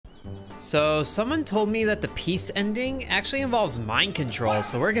So someone told me that the peace ending actually involves mind control,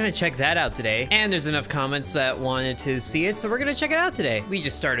 so we're gonna check that out today. And there's enough comments that wanted to see it, so we're gonna check it out today. We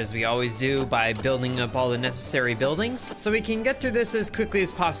just start as we always do by building up all the necessary buildings so we can get through this as quickly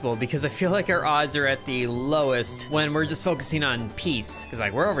as possible, because I feel like our odds are at the lowest when we're just focusing on peace. Because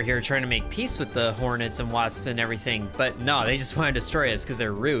like we're over here trying to make peace with the hornets and wasps and everything, but no, they just want to destroy us because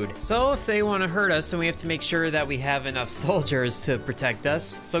they're rude. So if they want to hurt us, then we have to make sure that we have enough soldiers to protect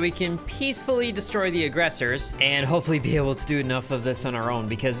us so we can peacefully destroy the aggressors and hopefully be able to do enough of this on our own,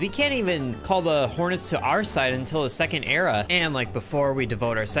 because we can't even call the hornets to our side until the second era. And like before, we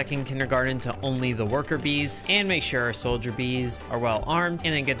devote our second kindergarten to only the worker bees and make sure our soldier bees are well armed,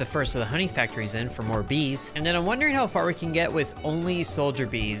 and then get the first of the honey factories in for more bees. And then I'm wondering how far we can get with only soldier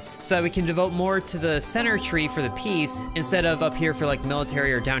bees so that we can devote more to the center tree for the peace instead of up here for like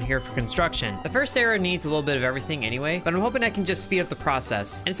military or down here for construction. The first era needs a little bit of everything anyway, but I'm hoping I can just speed up the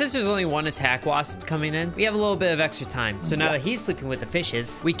process. And since there's only one attack wasp coming in, we have a little bit of extra time. So now that he's sleeping with the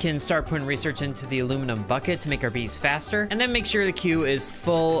fishes, we can start putting research into the aluminum bucket to make our bees faster, and then make sure the queue is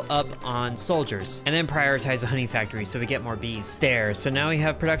full up on soldiers, and then prioritize the honey factory so we get more bees. There, so now we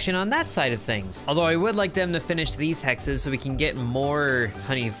have production on that side of things. Although I would like them to finish these hexes so we can get more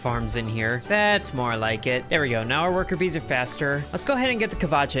honey farms in here. That's more like it. There we go, now our worker bees are faster. Let's go ahead and get the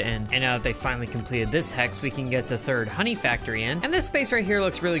Kavacha in. And now that they finally completed this hex, we can get the third honey factory in. And this space right here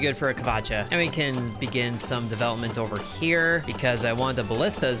looks really good for a Kavacha. And we can begin some development over here because I want the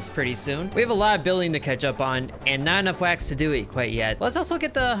ballistas pretty soon. We have a lot of building to catch up on and not enough wax to do it quite yet. Let's also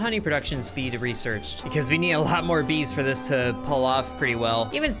get the honey production speed researched because we need a lot more bees for this to pull off pretty well.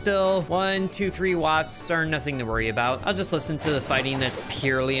 Even still, 1, 2, 3 wasps are nothing to worry about. I'll just listen to the fighting that's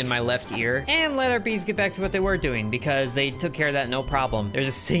purely in my left ear and let our bees get back to what they were doing because they took care of that no problem. There's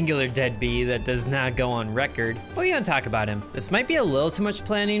a singular dead bee that does not go on record. What are you gonna talk about him? This might be a little too much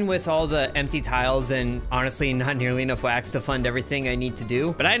planning with all the empty tiles and honestly not nearly enough wax to fund everything I need to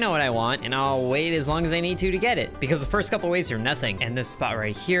do, but I know what I want and I'll wait as long as I need to get it because the first couple waves are nothing. And this spot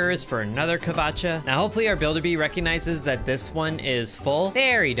right here is for another Kavacha. Now hopefully our builder bee recognizes that this one is full.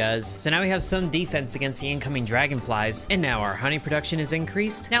 There he does. So now we have some defense against the incoming dragonflies, and now our honey production is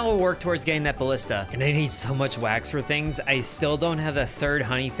increased. Now we'll work towards getting that ballista, and I need so much wax for things. I still don't have the third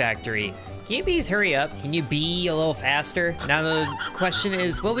honey factory. Can you bees hurry up? Can you be a little faster? Now the question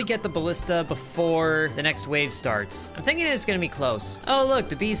is, will we get the ballista before the next wave starts? I'm thinking it's gonna be close. Oh look,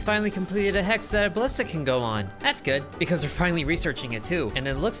 the bees finally completed a hex that a ballista can go on. That's good, because they're finally researching it too. And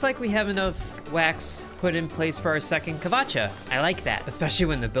it looks like we have enough wax put in place for our second Kavacha. I like that, especially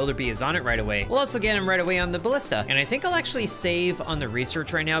when the builder bee is on it right away. We'll also get him right away on the ballista. And I think I'll actually save on the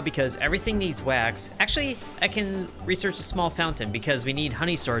research right now because everything needs wax. Actually, I can research a small fountain because we need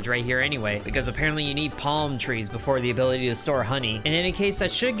honey storage right here anyway. Because apparently you need palm trees before the ability to store honey. In any case,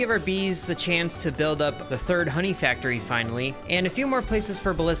 that should give our bees the chance to build up the third honey factory finally, and a few more places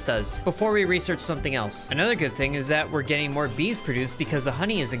for ballistas before we research something else. Another good thing is that we're getting more bees produced because the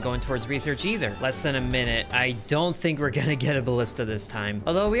honey isn't going towards research either. Less than a minute. I don't think we're gonna get a ballista this time.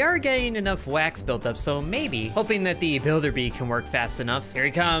 Although we are getting enough wax built up, so maybe. Hoping that the builder bee can work fast enough. Here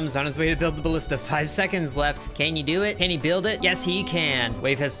he comes, on his way to build the ballista. 5 seconds left. Can you do it? Can he build it? Yes, he can.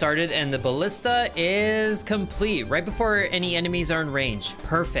 Wave has started and the ballista is complete right before any enemies are in range.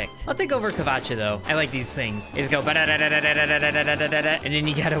 Perfect. I'll take over Kavacha though. I like these things. Is go and then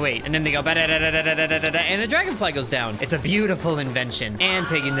you gotta wait, and then they go and the dragonfly goes down. It's a beautiful invention. And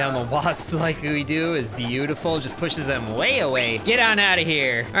taking down the wasps like we do is beautiful. Just pushes them way away. Get on out of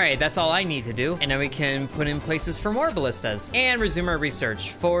here. All right, that's all I need to do. And now we can put in places for more ballistas and resume our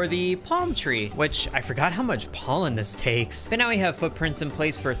research for the palm tree, which I forgot how much pollen this takes. But now we have footprints in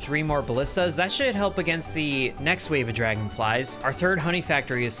place for 3 more ballistas. That should help against the next wave of dragonflies. Our third honey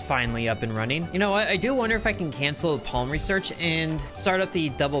factory is finally up and running. You know what? I do wonder if I can cancel the palm research and start up the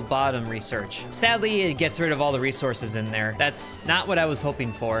double bottom research. Sadly, it gets rid of all the resources in there. That's not what I was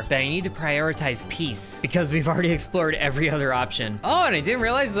hoping for, but I need to prioritize peace because we've already explored every other option. Oh, and I didn't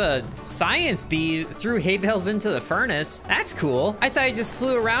realize the science bee threw hay bales into the furnace. That's cool. I thought he just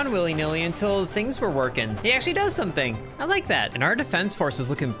flew around willy-nilly until things were working. He actually does something. I like that. And our defense force is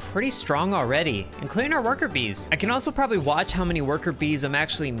looking pretty strong already, including our worker bees. I can also probably watch how many worker bees I'm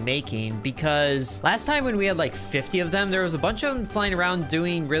actually making because last time when we had like 50 of them, there was a bunch of them flying around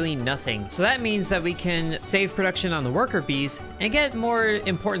doing really nothing. So that means that we can save production on the worker bees and get more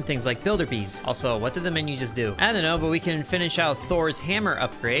important things like builder bees. Also, what did the menu just do? I don't know, but we can finish out Thor's hammer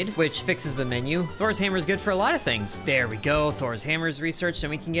upgrade, which fixes the menu. Thor's hammer is good for a lot of things. There we go. Thor's hammer is researched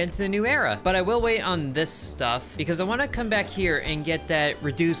and we can get into the new era. But I will wait on this stuff because I want to come back here and get that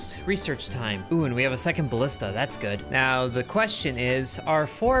reduced research time. Ooh, and we have a second ballista. That's good. Now, the question is, are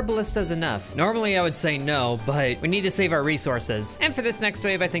 4 ballistas enough? Normally, I would say no, but we need to save our resources. And for this next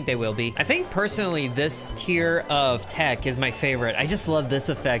wave, I think they will be. I think personally, this tier of tech is my favorite. I just love this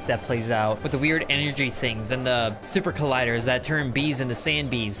effect that plays out with the weird energy things and the super colliders that turn bees into sand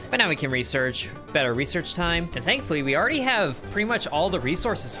bees. But now we can research, better research time. And thankfully, we already have pretty much all the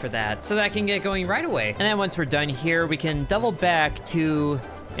resources for that, so that I can get going right away. And then once we're done here, we can double back to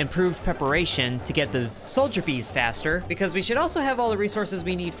improved preparation to get the soldier bees faster, because we should also have all the resources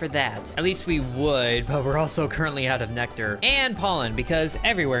we need for that. At least we would, but we're also currently out of nectar and pollen because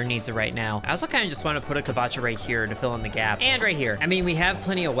everywhere needs it right now. I also kind of just want to put a kavacha right here to fill in the gap, and right here. I mean, we have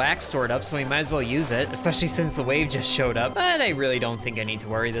plenty of wax stored up, so we might as well use it, especially since the wave just showed up, but I really don't think I need to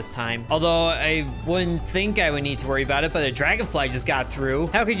worry this time. Although I wouldn't think I would need to worry about it, but a dragonfly just got through.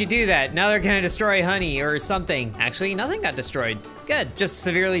 How could you do that? Now they're gonna destroy honey or something. Actually, nothing got destroyed. Good, just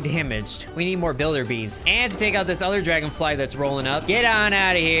severely damaged. We need more builder bees. And to take out this other dragonfly that's rolling up. Get on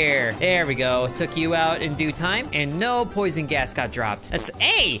out of here. There we go. Took you out in due time, and no poison gas got dropped. That's,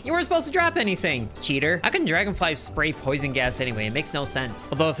 hey, you weren't supposed to drop anything, cheater. How can dragonflies spray poison gas anyway? It makes no sense.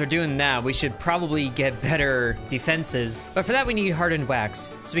 Although if they're doing that, we should probably get better defenses. But for that, we need hardened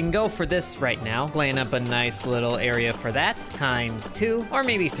wax. So we can go for this right now. Laying up a nice little area for that. ×2, or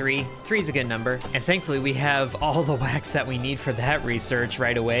maybe 3. 3 is a good number. And thankfully, we have all the wax that we need for that research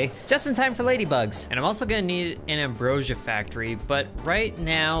right away, just in time for ladybugs. And I'm also gonna need an ambrosia factory, but right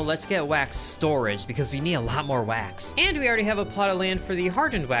now let's get wax storage because we need a lot more wax. And we already have a plot of land for the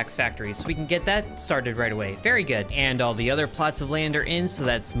hardened wax factory, so we can get that started right away. Very good. And all the other plots of land are in, so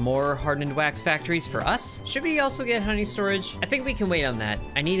that's more hardened wax factories for us. Should we also get honey storage? I think we can wait on that.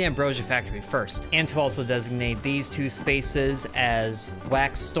 I need ambrosia factory first, and to also designate these 2 spaces as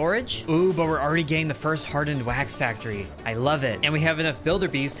wax storage. Ooh, but we're already getting the first hardened wax factory. I love it. And we have enough builder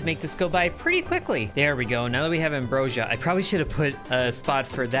bees to make this go by pretty quickly. There we go. Now that we have ambrosia, I probably should have put a spot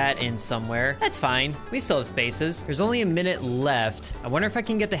for that in somewhere. That's fine. We still have spaces. There's only a minute left. I wonder if I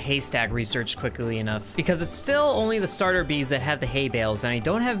can get the haystack researched quickly enough, because it's still only the starter bees that have the hay bales, and I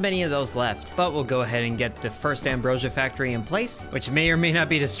don't have many of those left. But we'll go ahead and get the first ambrosia factory in place, which may or may not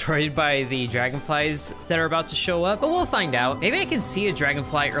be destroyed by the dragonflies that are about to show up, but we'll find out. Maybe I can see a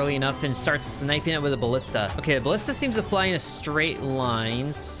dragonfly early enough and start sniping it with a ballista. Okay, the ballista seems to fly in a straight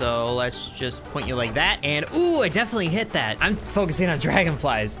line, so let's just point you like that, and ooh, I definitely hit that. I'm focusing on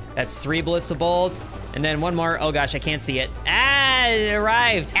dragonflies. That's 3 ballista bolts, and then 1 more. Oh gosh, I can't see it. Ah, it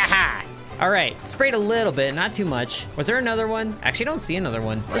arrived. Aha! All right, sprayed a little bit, not too much. Was there another one? Actually, I don't see another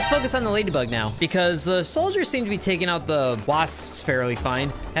one. Let's focus on the ladybug now, because the soldiers seem to be taking out the wasps fairly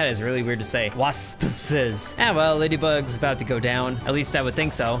fine. That is really weird to say. Wasps. Ah, well, ladybug's about to go down. At least I would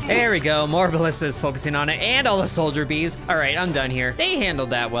think so. There we go, more ballistas focusing on it, and all the soldier bees. All right, I'm done here. They handled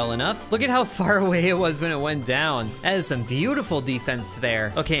that well enough. Look at how far away it was when it went down. That is some beautiful defense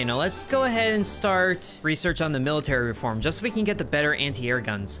there. Okay, now let's go ahead and start research on the military reform, just so we can get the better anti-air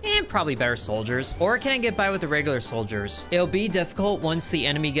guns, and probably better soldiers. Or can I get by with the regular soldiers? It'll be difficult once the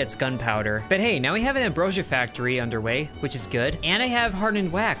enemy gets gunpowder. But hey, now we have an ambrosia factory underway, which is good. And I have hardened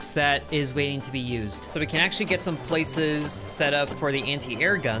wax that is waiting to be used. So we can actually get some places set up for the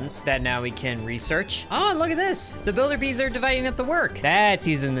anti-air guns that now we can research. Oh, look at this. The builder bees are dividing up the work. That's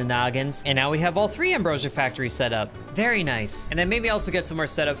using the noggins. And now we have all 3 ambrosia factories set up. Very nice. And then maybe also get some more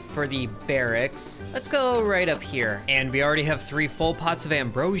set up for the barracks. Let's go right up here. And we already have 3 full pots of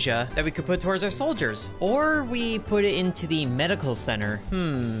ambrosia that we could put towards our soldiers. Or we put it into the medical center.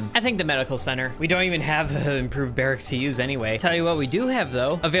 I think the medical center. We don't even have the improved barracks to use anyway. Tell you what we do have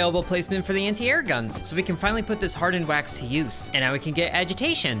though, available placement for the anti-air guns. So we can finally put this hardened wax to use. And now we can get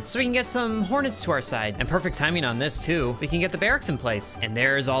agitation. So we can get some hornets to our side. And perfect timing on this too. We can get the barracks in place. And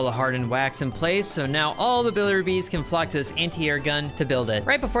there's all the hardened wax in place. So now all the builder bees can flock to this anti-air gun to build it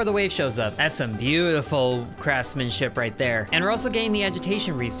right before the wave shows up. That's some beautiful craftsmanship right there. And we're also getting the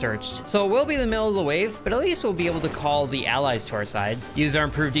agitation researched. So it will be the middle of the wave, but at least we'll be able to call the allies to our sides. Use our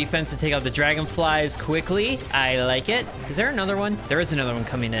improved defense to take out the dragonflies quickly. I like it. Is there another one? There is another one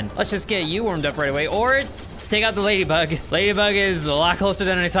coming in. Let's just get you warmed up right away, or take out the ladybug. Ladybug is a lot closer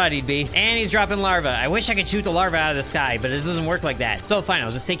than I thought he'd be. And he's dropping larvae. I wish I could shoot the larvae out of the sky, but this doesn't work like that. So fine,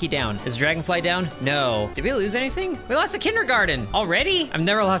 I'll just take you down. Is the dragonfly down? No. Did we lose anything? We lost a kindergarten. Already? I've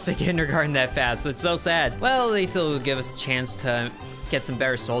never lost a kindergarten that fast. That's so sad. Well, at least it'll give us a chance to get some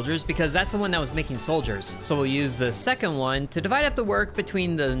better soldiers, because that's the one that was making soldiers. So we'll use the second one to divide up the work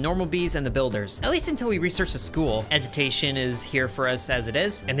between the normal bees and the builders, at least until we research the school. Agitation is here for us as it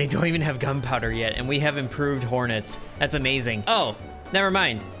is, and they don't even have gunpowder yet, and we have improved hornets. That's amazing. Oh, never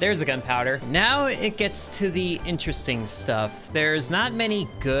mind. There's the gunpowder. Now it gets to the interesting stuff. There's not many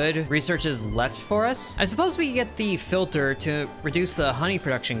good researches left for us. I suppose we get the filter to reduce the honey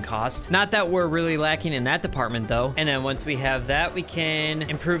production cost. Not that we're really lacking in that department though. And then once we have that, we can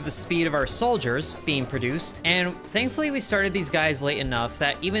improve the speed of our soldiers being produced. And thankfully we started these guys late enough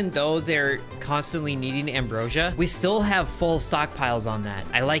that even though they're constantly needing ambrosia, we still have full stockpiles on that.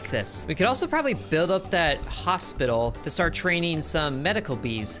 I like this. We could also probably build up that hospital to start training some medical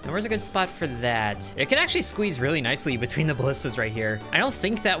bees. And where's a good spot for that? It can actually squeeze really nicely between the ballistas right here. I don't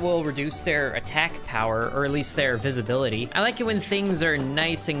think that will reduce their attack power, or at least their visibility. I like it when things are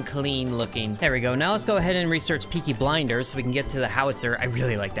nice and clean looking. There we go. Now let's go ahead and research Peaky Blinders so we can get to the howitzer. I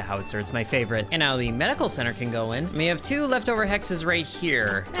really like the howitzer. It's my favorite. And now the medical center can go in. We have 2 leftover hexes right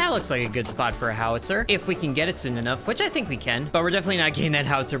here. That looks like a good spot for a howitzer, if we can get it soon enough, which I think we can. But we're definitely not getting that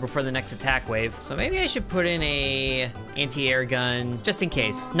howitzer before the next attack wave. So maybe I should put in a anti-air gun, just in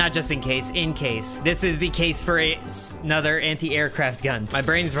case. Not just in case, in case. This is the case for another anti-aircraft gun. My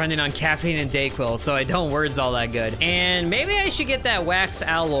brain's running on caffeine and Dayquil, so I don't words all that good. And maybe I should get that wax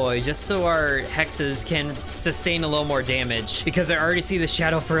alloy just so our hexes can sustain a little more damage, because I already see the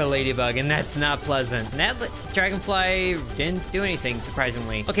shadow for a ladybug, and that's not pleasant. And that dragonfly didn't do anything,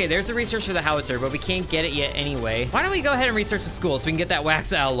 surprisingly. Okay, there's the research for the howitzer, but we can't get it yet anyway. Why don't we go ahead and research the school so we can get that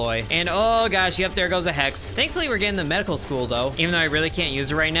wax alloy? And oh gosh, yep, there goes a hex. Thankfully, we're getting the medical school though, even though I really can't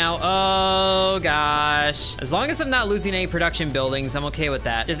use it right now. Oh gosh. As long as I'm not losing any production buildings, I'm okay with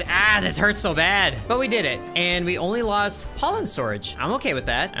that. Just, this hurts so bad. But we did it, and we only lost pollen storage. I'm okay with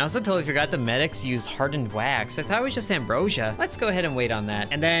that. I also totally forgot the medics use hardened wax. I thought it was just ambrosia. Let's go ahead and wait on that,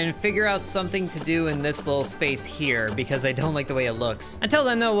 and then figure out something to do in this little space here, because I don't like the way it looks. Until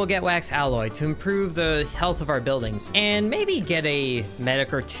then though, we'll get wax alloy to improve the health of our buildings, and maybe get a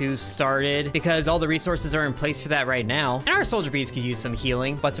medic or 2 started, because all the resources are in place for that right now. And our soldier bees could use some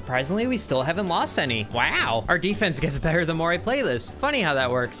healing, but surprisingly, we still haven't lost any. Wow, our defense gets better the more I play this. Funny how that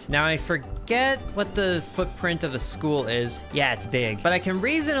works. Now I forget what the footprint of the school is. Yeah, it's big, but I can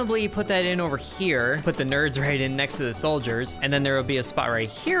reasonably put that in over here, put the nerds right in next to the soldiers, and then there will be a spot right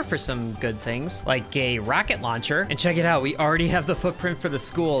here for some good things, like a rocket launcher. And check it out, we already have the footprint for the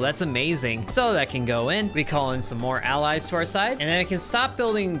school. That's amazing. So that can go in. We call in some more allies to our side, and then I can stop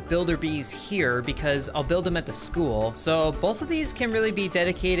building builder bees here because I'll build them at the school. So both of these can really be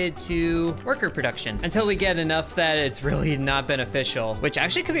dedicated to worker production until we get enough that it's really not beneficial, which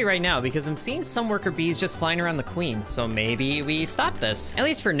actually could be right now, because I'm seeing some worker bees just flying around the queen. So maybe we stop this. At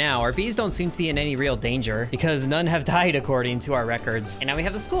least for now, our bees don't seem to be in any real danger because none have died according to our records. And now we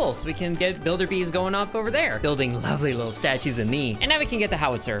have the school, so we can get builder bees going up over there, building lovely little statues of me. And now we can get the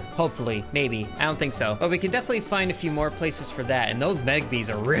howitzer, hopefully, maybe. I don't think so, but we can definitely find a few more places for that. And those meg bees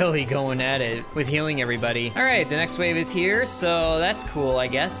are really going at it with healing everybody. All right, the next wave is here, so that's cool, I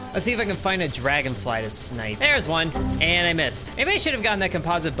guess. Let's see if I can find a dragonfly to snipe. There's one, and I missed. Maybe I should have gotten that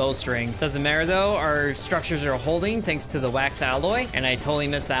composite bowstring. Doesn't matter though, our structures are holding thanks to the wax alloy, and I totally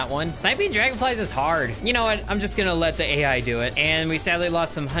missed that one. Sniping dragonflies is hard. You know what, I'm just gonna let the AI do it. And we sadly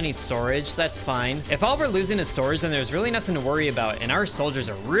lost some honey storage, so that's fine. If all we're losing is storage, then there's really nothing to worry about, and our soldiers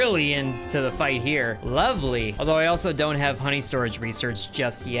are really into the fight here. Lovely. Although I also don't have honey storage research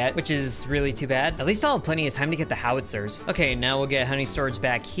just yet, which is really too bad. At least I'll have plenty of time to get the howitzers. Okay, now we'll get honey storage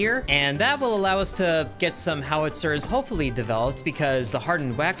back here, and that will allow us to get some howitzers hopefully developed, because the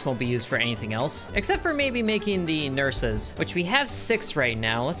hardened wax won't be used for anything else, except for maybe making the nurses, which we have 6 right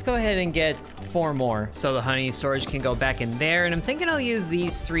now. Let's go ahead and get 4 more, so the honey storage can go back in there, and I'm thinking I'll use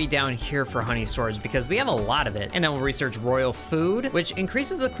these 3 down here for honey storage, because we have a lot of it. And then we'll research royal food, which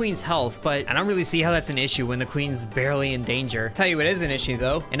increases the queen's health, but I don't really see how that's an issue when the queen's barely in danger. Tell you what is an issue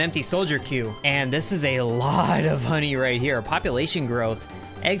though, an empty soldier queue. And this is a lot of honey right here. Population growth.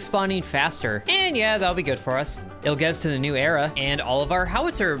 Egg spawning faster. And yeah, that'll be good for us. It'll get us to the new era, and all of our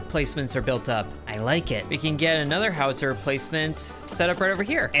howitzer placements are built up. I like it. We can get another howitzer placement set up right over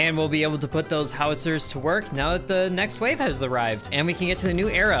here, and we'll be able to put those howitzers to work now that the next wave has arrived, and we can get to the new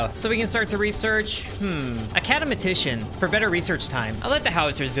era. So we can start to research, academatician for better research time. I'll let the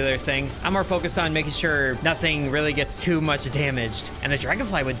howitzers do their thing. I'm more focused on making sure nothing really gets too much damaged. And the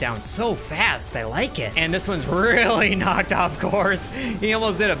dragonfly went down so fast. I like it. And this one's really knocked off course. He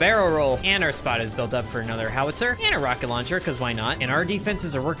almost did a barrel roll. And our spot is built up for another howitzer. launcher, and a rocket launcher, because why not? And our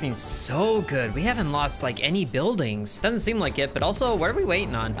defenses are working so good. We haven't lost like any buildings. Doesn't seem like it, but also, what are we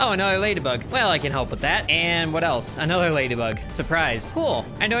waiting on? Oh, another ladybug. Well, I can help with that. And what else? Another ladybug. Surprise. Cool.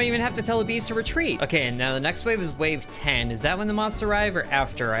 I don't even have to tell the bees to retreat. Okay, and now the next wave is wave 10. Is that when the moths arrive or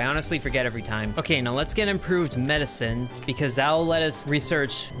after? I honestly forget every time. Okay, now let's get improved medicine, because that'll let us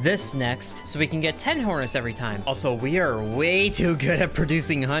research this next, so we can get 10 hornets every time. Also, we are way too good at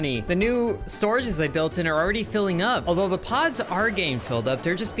producing honey. The new storages I built in are already filling up. Although the pods are getting filled up,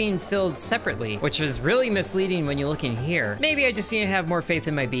 they're just being filled separately, which is really misleading when you look in here. Maybe I just need to have more faith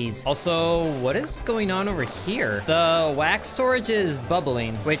in my bees. Also, what is going on over here? The wax storage is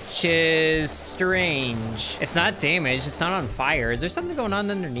bubbling, which is strange. It's not damaged, it's not on fire. Is there something going on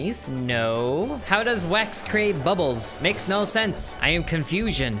underneath? No. How does wax create bubbles? Makes no sense. I am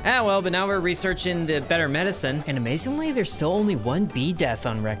confusion. Ah, well, but now we're researching the better medicine, and amazingly, there's still only one bee death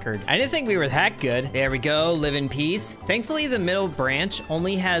on record. I didn't think we were that good. There we go, live in peace. Thankfully, the middle branch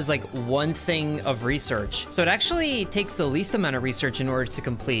only has like one thing of research, so it actually takes the least amount of research in order to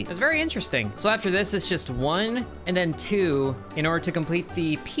complete. It's very interesting. So after this, it's just 1 and then 2 in order to complete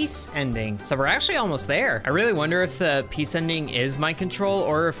the peace ending. So we're actually almost there. I really wonder if the peace ending is mind control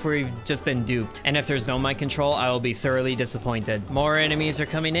or if we've just been duped. And if there's no mind control, I will be thoroughly disappointed. More enemies are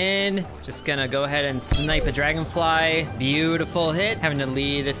coming in. Just gonna go ahead and snipe a dragonfly. Beautiful hit. Having to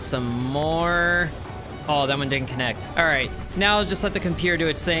lead it some more. Oh, that one didn't connect. All right, now I'll just let the computer do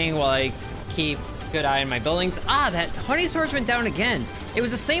its thing while I keep a good eye on my buildings. Ah, that honey storage went down again. It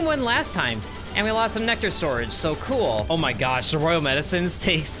was the same one last time, and we lost some nectar storage, so cool. Oh my gosh, the royal medicines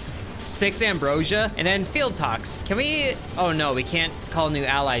takes 6 ambrosia and then field tox. Can we? Oh no, we can't call new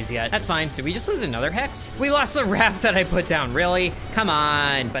allies yet. That's fine. Did we just lose another hex? We lost the raft that I put down. Really? Come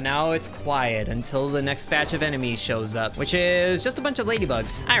on. But now it's quiet until the next batch of enemies shows up, which is just a bunch of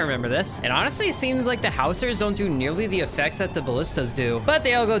ladybugs. I remember this. It honestly seems like the housers don't do nearly the effect that the ballistas do, but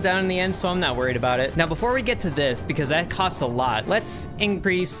they all go down in the end, so I'm not worried about it. Now, before we get to this, because that costs a lot, let's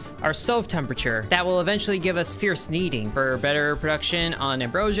increase our stove temperature. That will eventually give us fierce kneading for better production on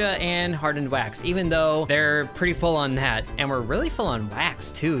ambrosia and hardened wax, even though they're pretty full on that. And we're really full on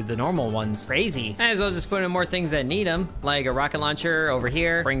wax too, the normal ones. Crazy. Might as well just put in more things that need them, like a rocket launcher over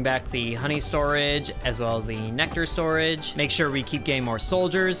here, bring back the honey storage, as well as the nectar storage, make sure we keep getting more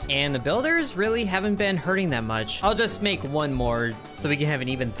soldiers, and the builders really haven't been hurting that much. I'll just make one more so we can have an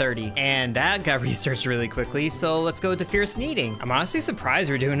even 30. And that got researched really quickly, so let's go to fierce kneading. I'm honestly surprised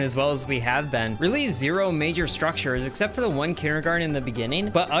we're doing as well as we have been. Really 0 major structures, except for the 1 kindergarten in the beginning,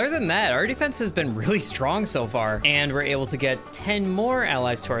 but other than that, our defense has been really strong so far, and we're able to get 10 more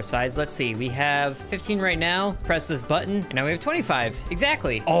allies to our sides. Let's see, we have 15 right now. Press this button, and now we have 25.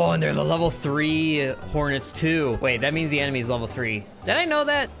 Exactly. Oh, and they're the level 3 hornets too. Wait, that means the enemy is level 3. Did I know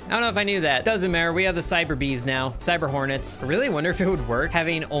that? I don't know if I knew that. Doesn't matter, we have the cyber bees now. Cyber hornets. I really wonder if it would work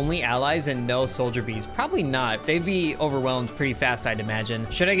having only allies and no soldier bees. Probably not. They'd be overwhelmed pretty fast, I'd imagine.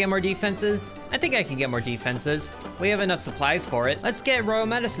 Should I get more defenses? I think I can get more defenses. We have enough supplies for it. Let's get royal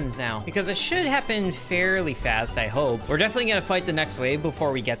medicines now, because it should happen fairly fast, I hope. We're definitely gonna fight the next wave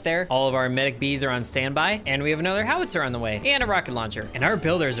before we get there. All of our medic bees are on standby, and we have another howitzer on the way, and a rocket launcher. And our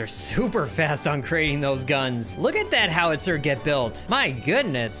builders are super fast on creating those guns. Look at that howitzer get built. My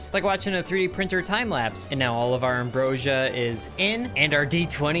goodness. It's like watching a 3D printer time lapse. And now all of our ambrosia is in, and our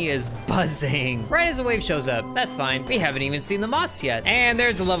D20 is buzzing. Right as the wave shows up. That's fine. We haven't even seen the moths yet. And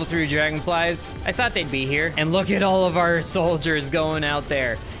there's the level 3 dragonflies. I thought they'd be here. And look at all of our soldiers going out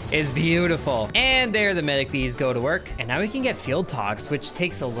there. Is beautiful. And there the medic bees go to work. And now we can get field tox, which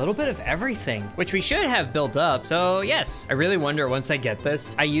takes a little bit of everything, which we should have built up. So yes, I really wonder once I get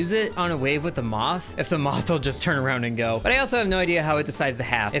this, I use it on a wave with the moth, if the moth will just turn around and go. But I also have no idea how it decides the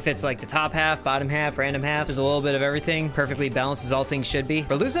half. If it's like the top half, bottom half, random half, there's a little bit of everything. Perfectly balanced as all things should be.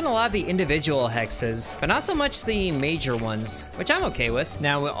 We're losing a lot of the individual hexes, but not so much the major ones, which I'm okay with.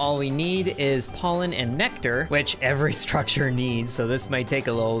 Now all we need is pollen and nectar, which every structure needs. So this might take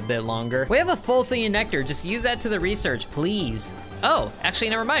a little bit longer. We have a full thing of nectar. Just use that to the research, please. Oh,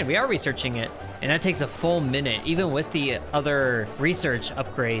 actually, never mind. We are researching it. And that takes a full minute, even with the other research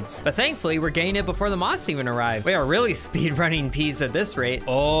upgrades. But thankfully, we're getting it before the moths even arrive. We are really speedrunning peas at this rate.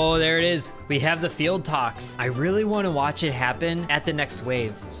 Oh, there it is. We have the field tox. I really want to watch it happen at the next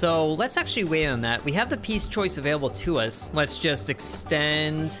wave. So let's actually wait on that. We have the peace choice available to us. Let's just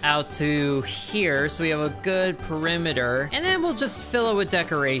extend out to here so we have a good perimeter. And then we'll just fill it with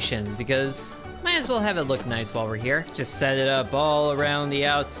decorations because might as well have it look nice while we're here. Just set it up all around the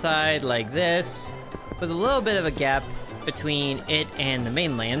outside like this, with a little bit of a gap between it and the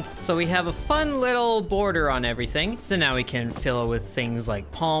mainland. So we have a fun little border on everything. So now we can fill it with things like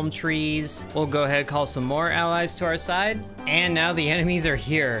palm trees. We'll go ahead and call some more allies to our side. And now the enemies are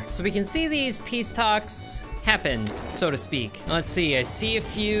here. So we can see these peace talks happen, so to speak. Let's see, I see a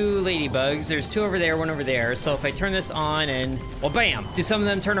few ladybugs. There's 2 over there, 1 over there. So if I turn this on and, well, bam, do some of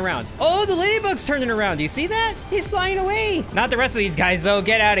them turn around? Oh, the ladybug's turning around. Do you see that? He's flying away. Not the rest of these guys, though.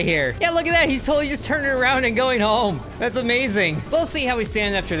 Get out of here. Yeah, look at that. He's totally just turning around and going home. That's amazing. We'll see how we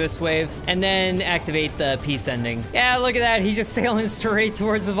stand after this wave and then activate the peace ending. Yeah, look at that. He's just sailing straight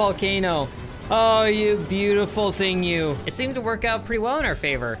towards the volcano. Oh, you beautiful thing, you. It seemed to work out pretty well in our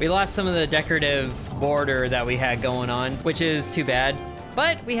favor. We lost some of the decorative border that we had going on, which is too bad.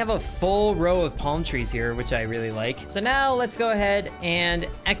 But we have a full row of palm trees here, which I really like. So now let's go ahead and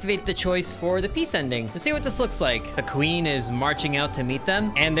activate the choice for the peace ending. Let's see what this looks like. The queen is marching out to meet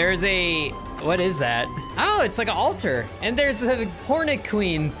them. And there's a, what is that? Oh, it's like an altar. And there's the hornet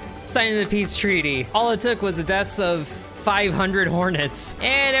queen signing the peace treaty. All it took was the deaths of 500 hornets,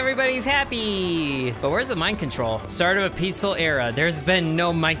 and everybody's happy. But where's the mind control? Start of a peaceful era. There's been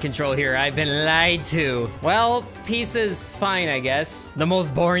no mind control here. I've been lied to. Well, peace is fine, I guess. The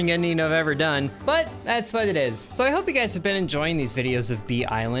most boring ending I've ever done, but that's what it is. So I hope you guys have been enjoying these videos of Bee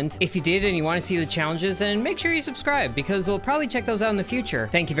Island. If you did and you want to see the challenges, then make sure you subscribe, because we'll probably check those out in the future.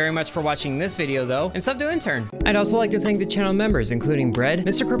 Thank you very much for watching this video, though, and sub to Intern. I'd also like to thank the channel members, including Bread,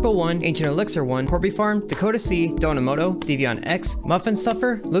 Mr. Cripple 1, Ancient Elixir 1, Corby Farm, Dakota C, Donamoto, Devion X, Muffin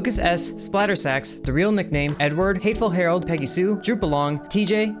Stuffer, Lucas S, Splatter Sacks, The Real Nickname, Edward, Hateful Harold, Peggy Sue, Drew Belong,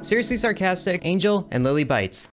 TJ, Seriously Sarcastic, Angel, and Lily Bites.